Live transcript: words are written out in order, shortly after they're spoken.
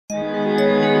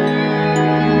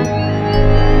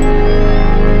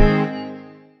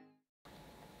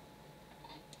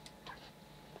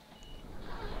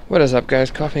What is up,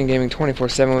 guys? Coffee and Gaming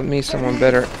 24/7 with me, someone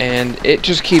better, and it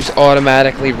just keeps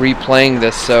automatically replaying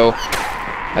this, so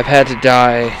I've had to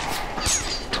die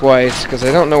twice because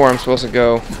I don't know where I'm supposed to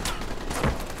go.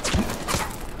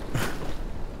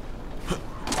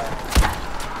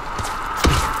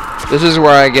 This is where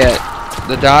I get.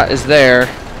 The dot is there.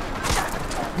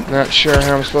 Not sure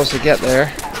how I'm supposed to get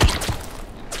there.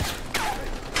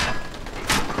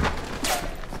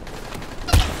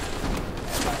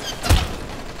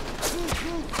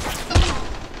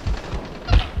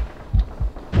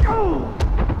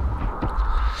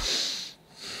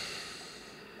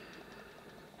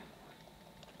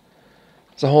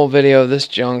 It's a whole video of this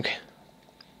junk.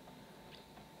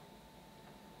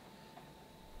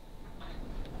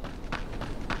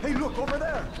 Hey, look over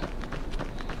there!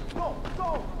 Go,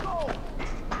 go, go!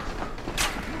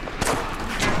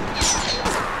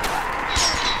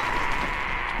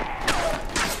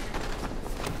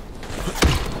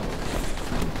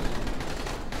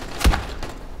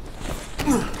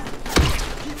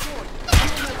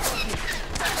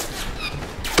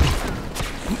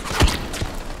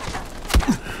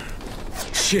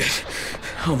 Shit,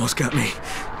 almost got me.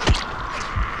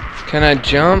 Can I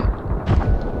jump?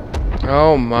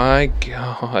 Oh my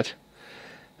god.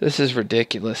 This is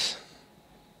ridiculous.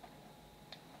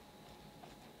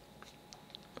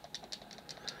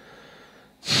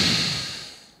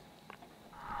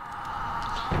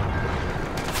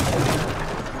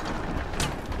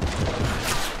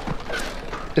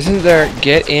 Isn't there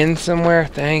get in somewhere?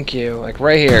 Thank you. Like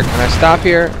right here. Can I stop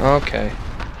here? Okay.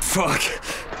 Fuck.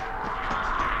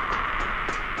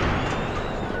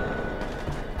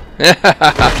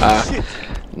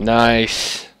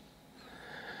 Nice.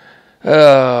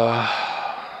 So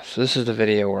this is the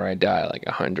video where I die like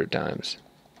 100 times.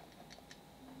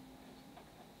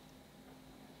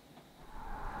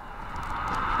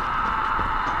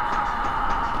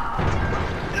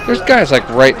 There's guys like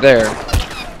right there.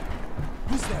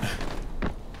 Who's that?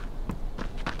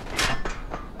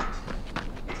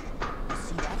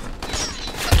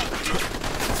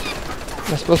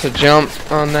 Am I supposed to jump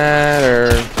on that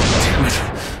or?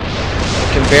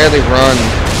 I can barely run.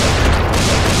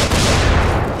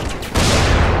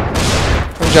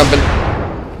 I'm jumping.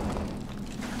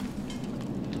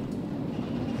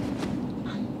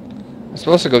 I'm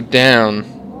supposed to go down.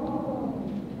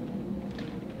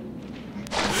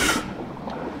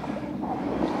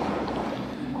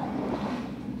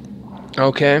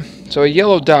 Okay, so a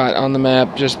yellow dot on the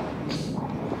map just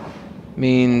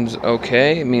means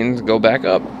okay, it means go back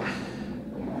up.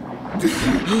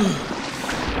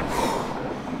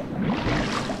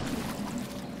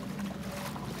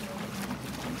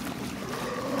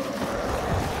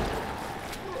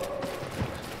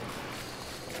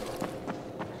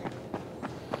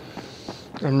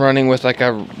 I'm running with like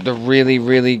the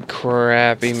really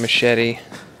crappy machete,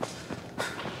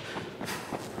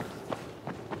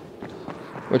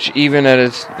 which even at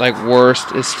its like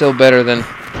worst is still better than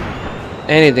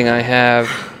anything I have.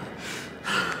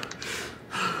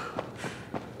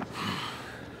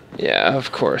 Yeah,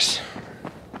 of course.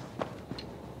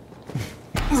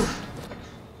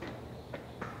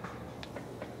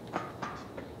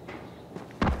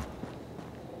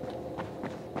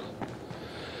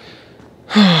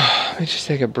 Let me just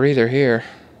take a breather here.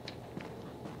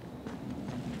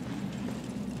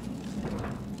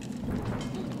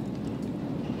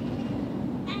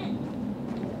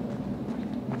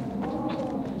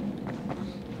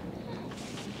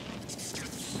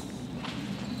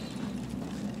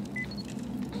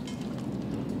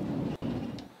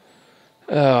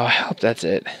 Oh, I hope that's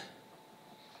it.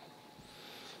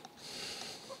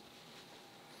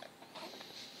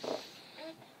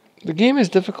 The game is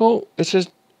difficult. It's just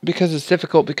because it's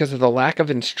difficult because of the lack of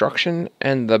instruction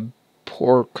and the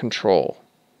poor control.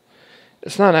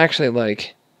 It's not actually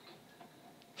like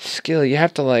skill. You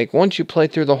have to like, once you play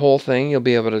through the whole thing, you'll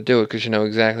be able to do it because you know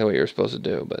exactly what you're supposed to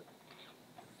do. But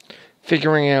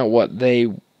figuring out what they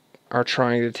are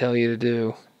trying to tell you to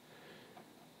do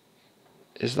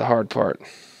is the hard part.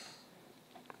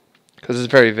 Because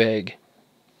it's very vague.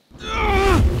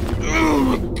 Oh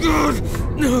my god!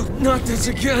 No, not this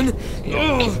again!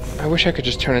 Oh. I wish I could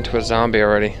just turn into a zombie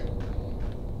already.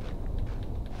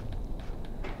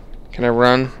 Can I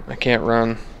run? I can't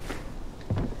run.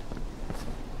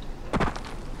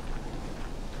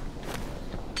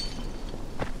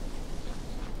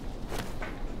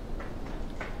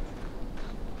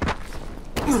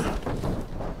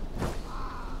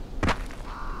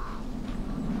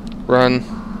 Run.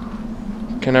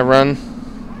 Can I run?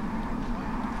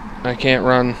 I can't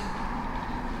run.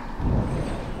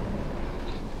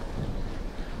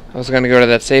 I was gonna go to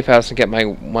that safe house and get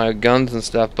my guns and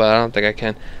stuff, but I don't think I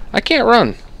can. I can't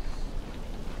run.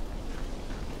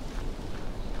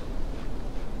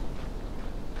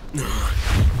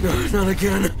 No, not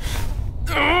again.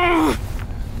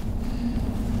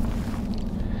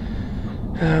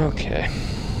 Okay.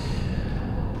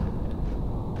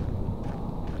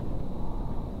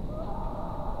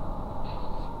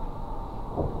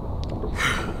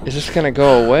 Is this gonna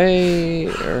go away,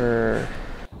 or...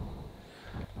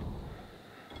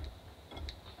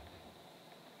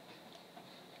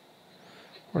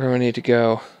 Where do I need to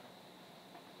go?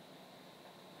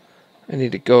 I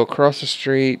need to go across the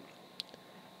street,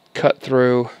 cut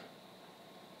through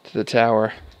to the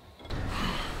tower.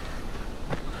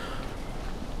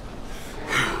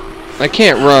 I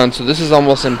can't run, so this is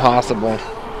almost impossible.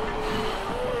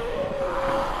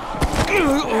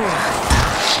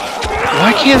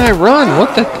 Why can't I run?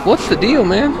 What's the deal,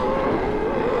 man?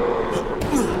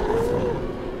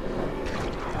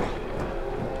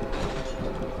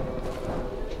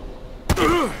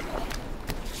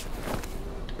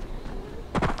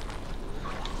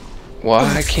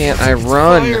 Why can't I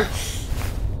run?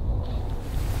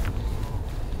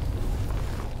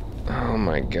 Oh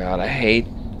my god, I hate,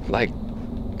 like,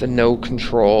 the no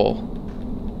control.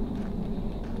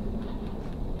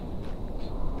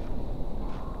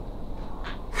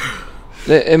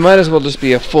 It might as well just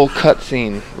be a full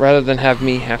cutscene, rather than have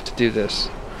me have to do this.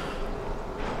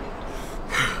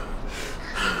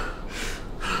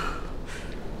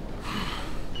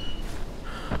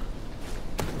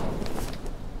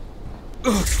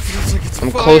 Ugh, feels like it's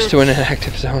I'm fire. close to an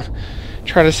inactive zone.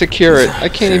 Try to secure it. I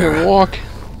can't even walk.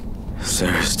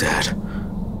 Sarah's dead.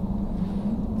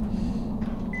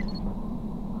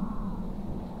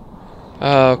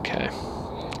 Okay.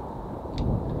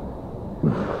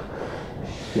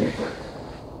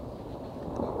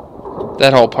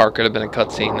 That whole part could have been a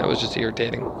cutscene. That was just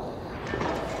irritating.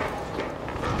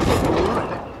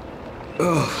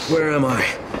 Oh, where am I?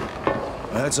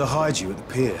 I had to hide you at the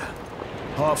pier.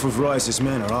 Half of Rice's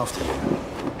men are after you.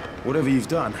 Whatever you've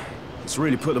done, it's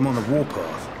really put them on the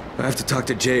warpath. I have to talk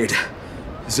to Jade.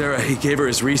 Zara, he gave her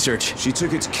his research. She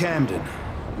took it to Camden.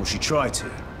 Or she tried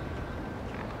to.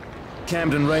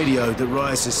 Camden radioed that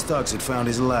Rice's thugs had found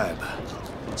his lab.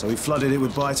 So he flooded it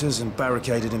with biters and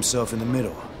barricaded himself in the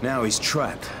middle. Now he's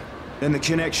trapped. Then the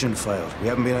connection failed. We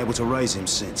haven't been able to raise him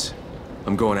since.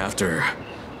 I'm going after her.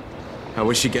 How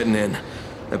is she getting in?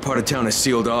 That part of town is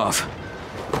sealed off.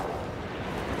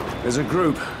 There's a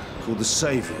group called the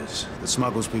Saviors that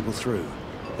smuggles people through.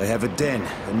 They have a den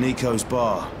at Nico's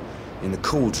bar in the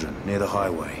Cauldron near the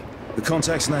highway. The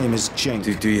contact's name is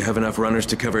Jenk. Do you have enough runners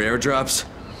to cover airdrops?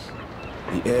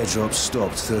 The airdrop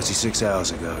stopped 36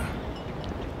 hours ago.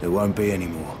 There won't be any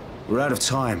more. We're out of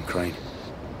time, Crane.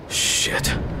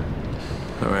 Shit.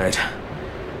 Alright.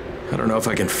 I don't know if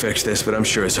I can fix this, but I'm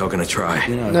sure as hell gonna try.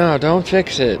 You know, No, don't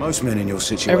fix it. most men in your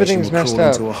situation Everything's will messed crawl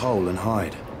up. into a hole and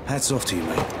hide. Hats off to you,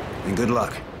 mate. And good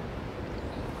luck.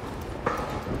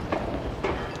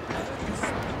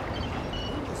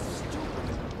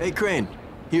 Hey, Crane.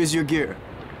 Here's your gear.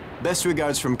 Best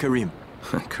regards from Kareem.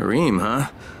 Kareem, huh?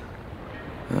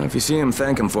 If you see him,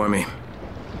 thank him for me.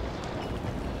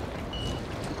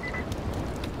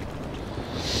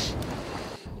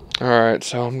 Alright,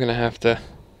 so I'm gonna have to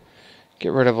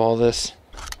get rid of all this.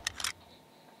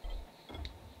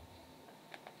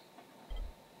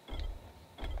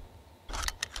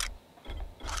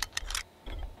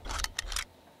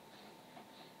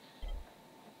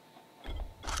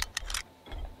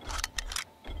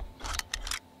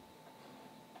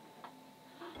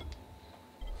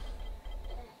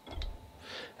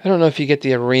 I don't know if you get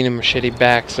the arena machete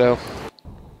back, so...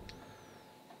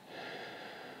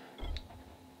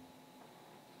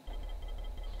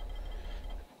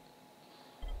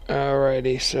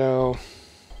 Alrighty, so...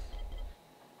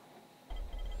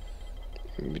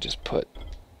 Let me just put...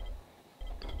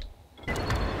 I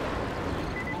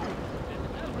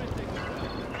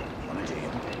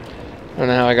don't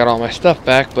know how I got all my stuff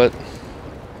back, but...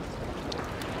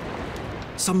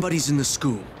 Somebody's in the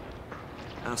school.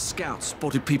 Our scouts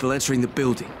spotted people entering the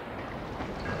building.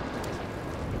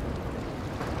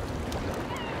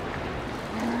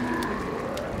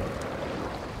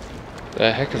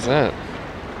 The heck is that?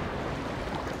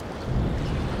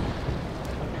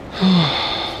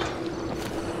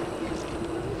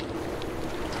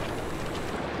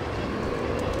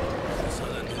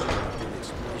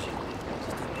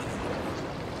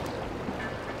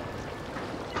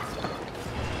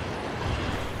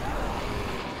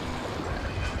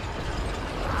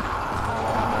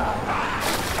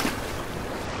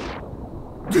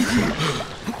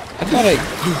 I thought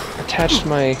I attached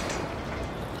my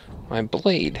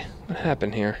blade. What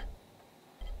happened here?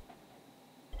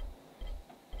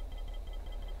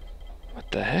 What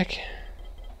the heck?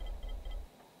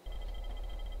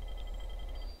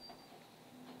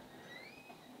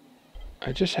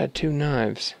 I just had 2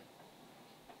 knives.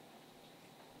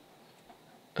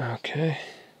 Okay.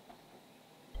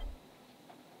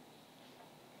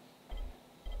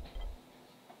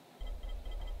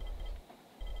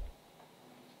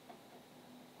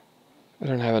 I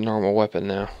don't have a normal weapon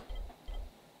now.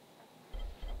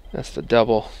 That's the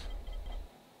double.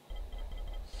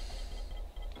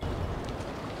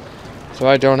 So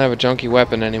I don't have a junky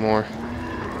weapon anymore.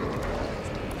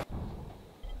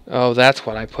 Oh, that's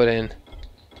what I put in.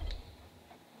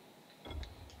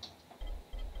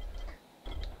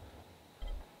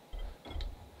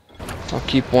 I'll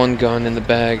keep 1 gun in the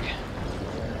bag.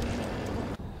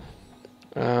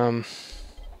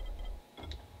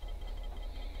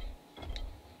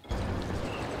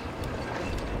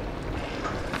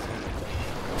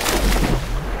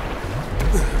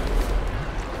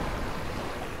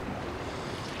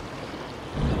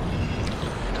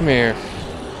 Come here.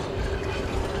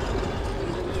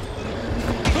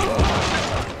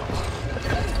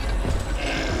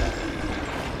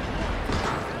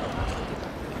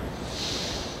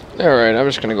 Alright, I'm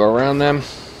just gonna go around them.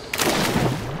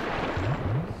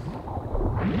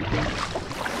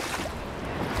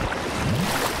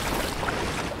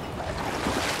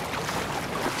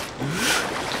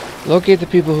 Locate the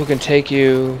people who can take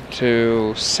you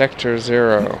to Sector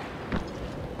 0.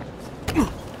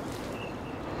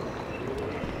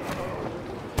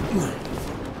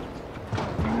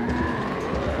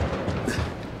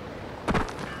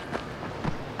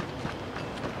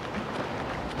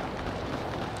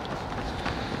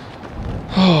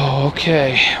 Oh,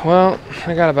 okay. Well,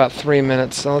 I got about 3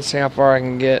 minutes, so let's see how far I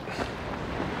can get.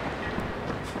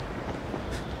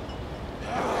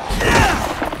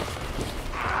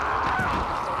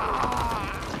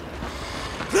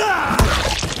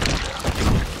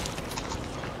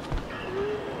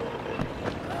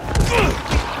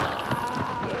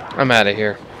 I'm out of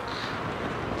here.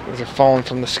 These are falling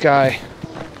from the sky.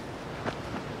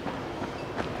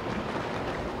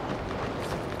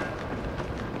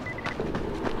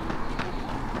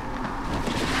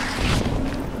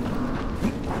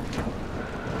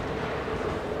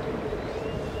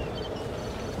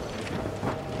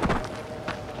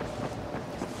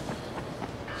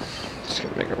 Just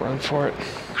gonna make a run for it.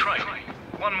 Craig,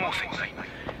 one more thing, mate.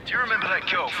 Do you remember that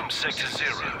girl from Sector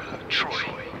 0, Troy?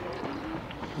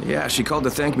 Yeah, she called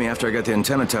to thank me after I got the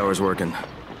antenna towers working.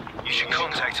 You should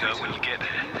contact her when you get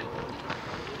there.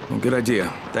 Well, good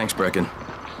idea. Thanks, Brecken.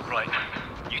 Right.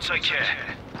 You take care.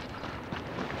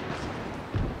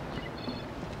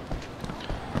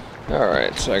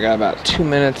 Alright, so I got about 2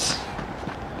 minutes.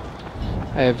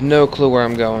 I have no clue where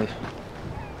I'm going.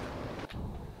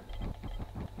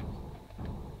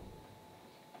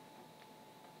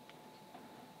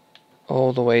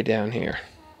 All the way down here.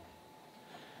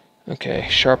 Okay,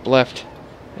 sharp left.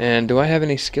 And do I have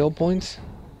any skill points?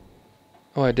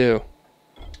 Oh, I do.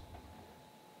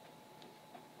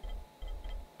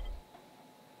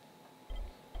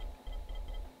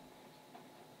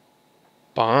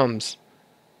 Bombs.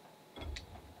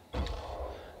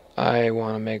 I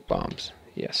want to make bombs.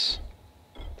 Yes.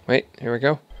 Wait, here we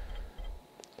go.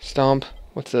 Stomp.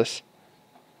 What's this?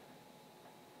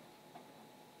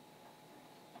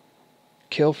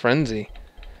 Kill Frenzy.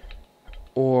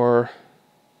 Or...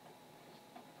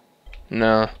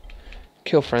 no.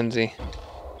 Kill Frenzy.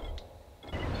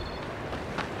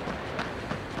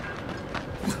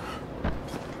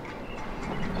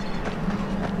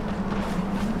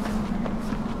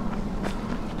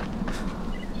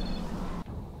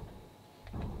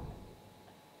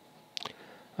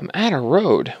 I'm at a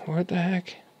road. Where the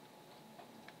heck?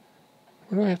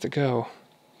 Where do I have to go?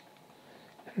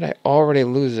 How did I already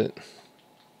lose it?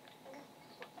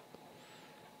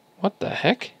 What the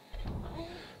heck?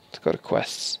 Let's go to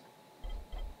quests.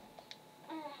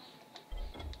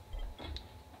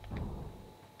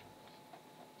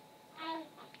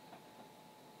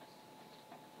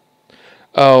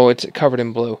 Oh, it's covered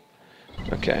in blue.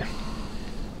 Okay.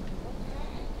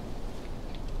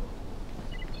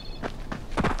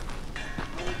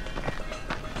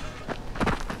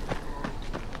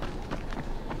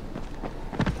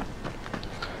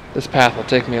 This path will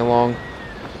take me along.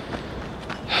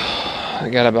 I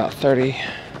got about 30,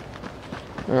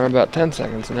 or about 10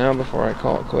 seconds now before I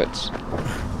call it quits.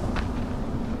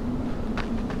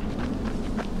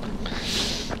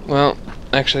 Well,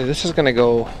 actually this is gonna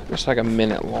go just like a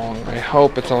minute long. I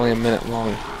hope it's only a minute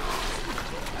long.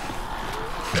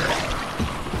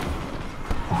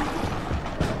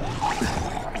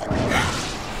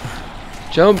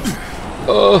 Jump!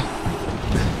 Oh!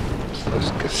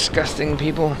 Those disgusting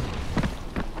people.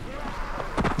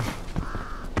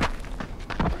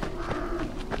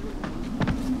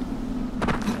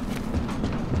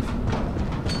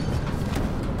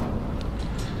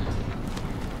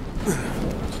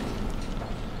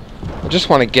 I just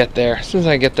want to get there. As soon as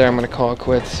I get there, I'm going to call it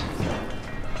quits.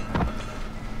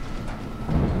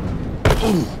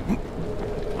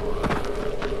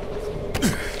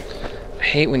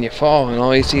 I hate when you fall and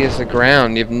all you see is the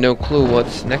ground. You have no clue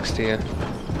what's next to you.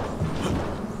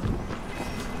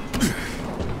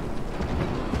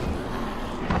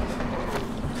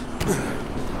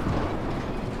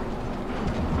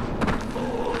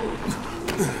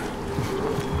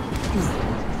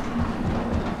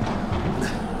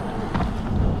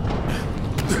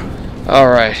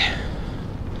 Alright.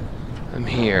 I'm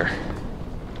here.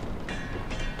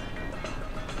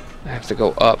 I have to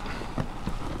go up.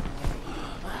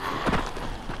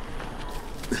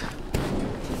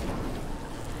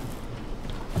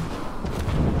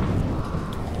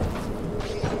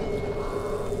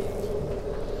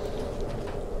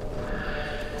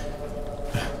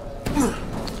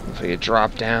 If you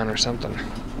drop down or something.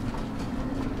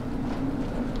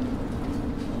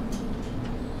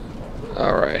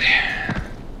 Alright.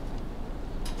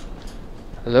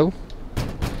 Hello?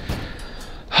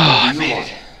 Oh, I made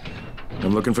it.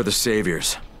 I'm looking for the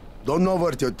Saviors. Don't know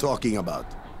what you're talking about.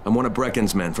 I'm one of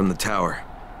Brecken's men from the tower.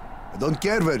 I don't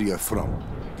care where you're from.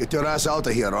 Get your ass out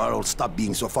of here or I'll stop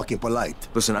being so fucking polite.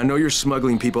 Listen, I know you're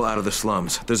smuggling people out of the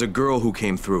slums. There's a girl who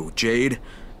came through, Jade.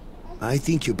 I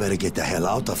think you better get the hell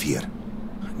out of here.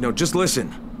 No, just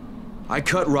listen. I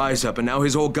cut Rise up and now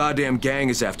his whole goddamn gang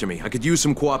is after me. I could use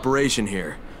some cooperation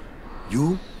here.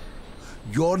 You?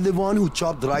 You're the one who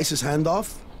chopped Rice's hand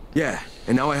off? Yeah,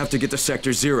 and now I have to get to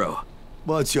Sector 0.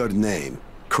 What's your name?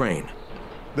 Crane.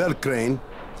 Well, Crane,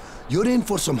 you're in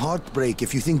for some heartbreak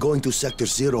if you think going to Sector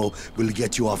 0 will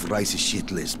get you off Rice's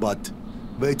shit list, but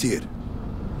wait here.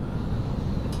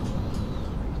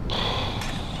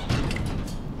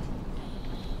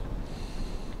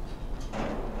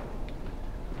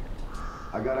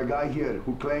 I got a guy here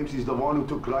who claims he's the one who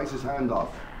took Rice's hand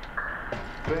off.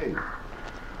 Crane.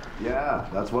 Yeah,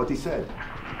 that's what he said.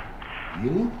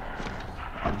 Really?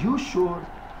 Are you sure?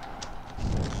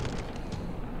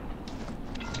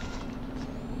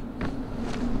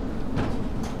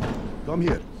 Come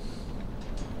here.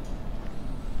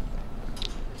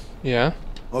 Yeah?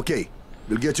 Okay,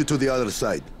 we'll get you to the other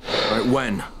side. All right,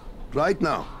 when? Right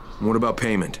now. What about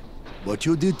payment? What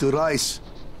you did to Rice,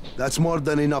 that's more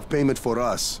than enough payment for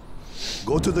us.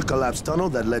 Go to the collapsed tunnel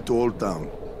that led to Old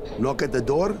Town. Knock at the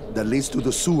door that leads to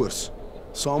the sewers.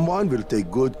 Someone will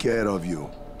take good care of you.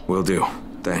 Will do.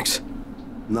 Thanks.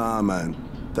 Nah, man.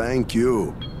 Thank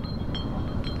you.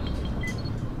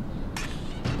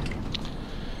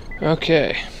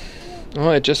 Okay.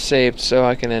 Well, it just saved, so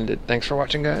I can end it. Thanks for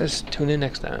watching, guys. Tune in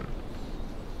next time.